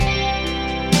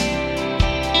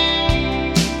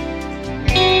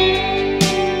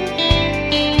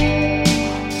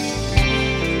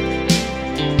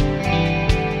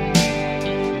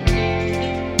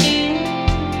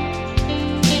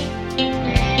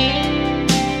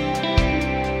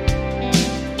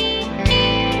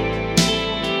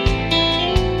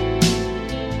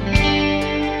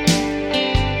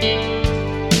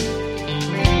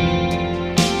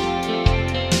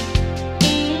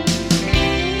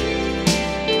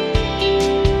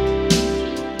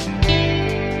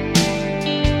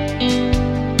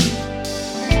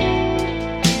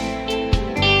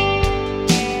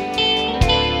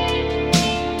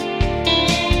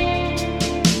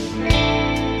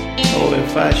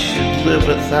if I should live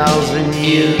 1,000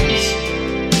 years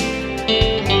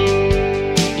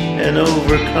and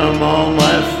overcome all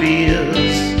my fears,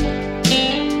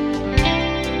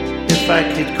 if I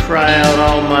could cry out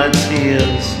all my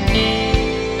tears,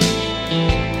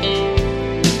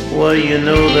 well, you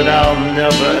know that I'll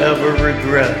never ever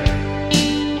regret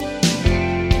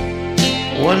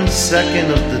 1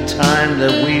 second of the time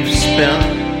that we've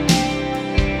spent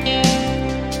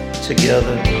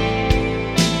together.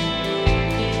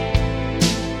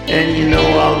 And you know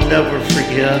I'll never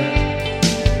forget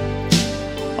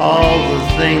all the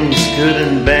things good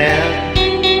and bad,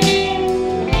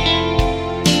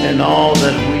 and all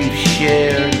that we've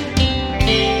shared,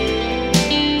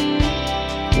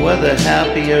 whether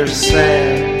happy or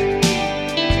sad.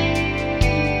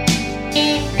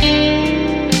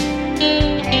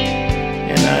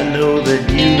 And I know that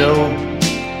you know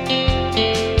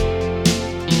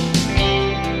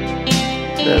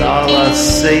that all I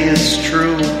say is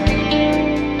true.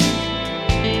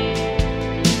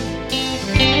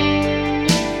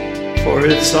 For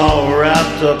it's all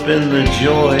wrapped up in the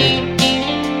joy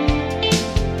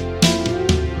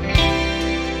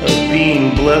of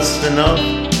being blessed enough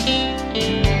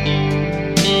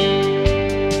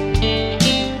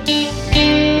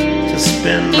to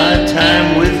spend my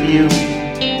time with you.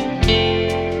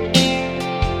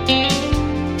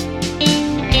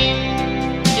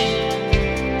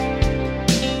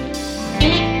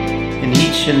 And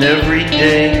each and every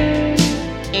day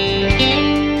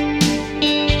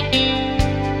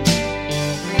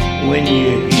when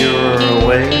you're here or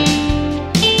away,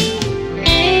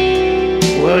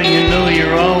 well, you know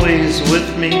you're always with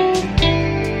me.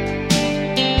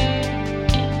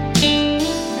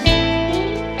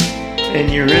 And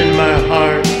you're in my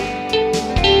heart.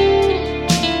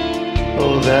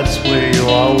 Oh, that's where you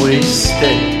always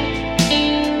stay.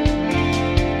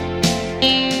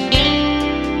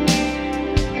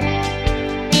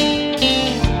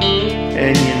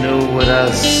 And you know what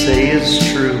I say is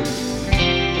true.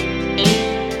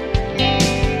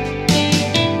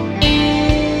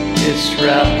 It's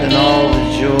wrapped in all the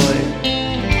joy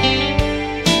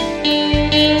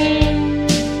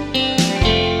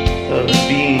of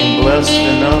being blessed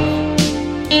enough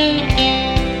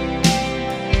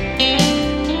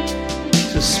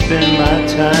to spend my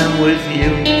time with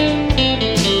you.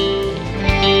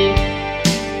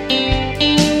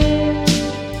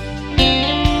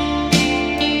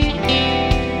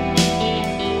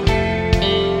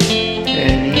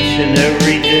 And each and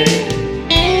every day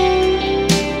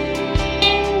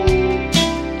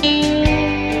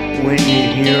when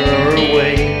you're here or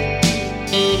away,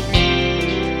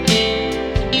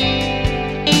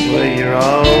 well, you're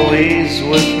always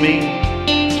with me.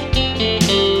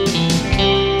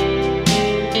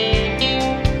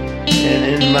 And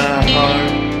in my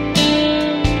heart,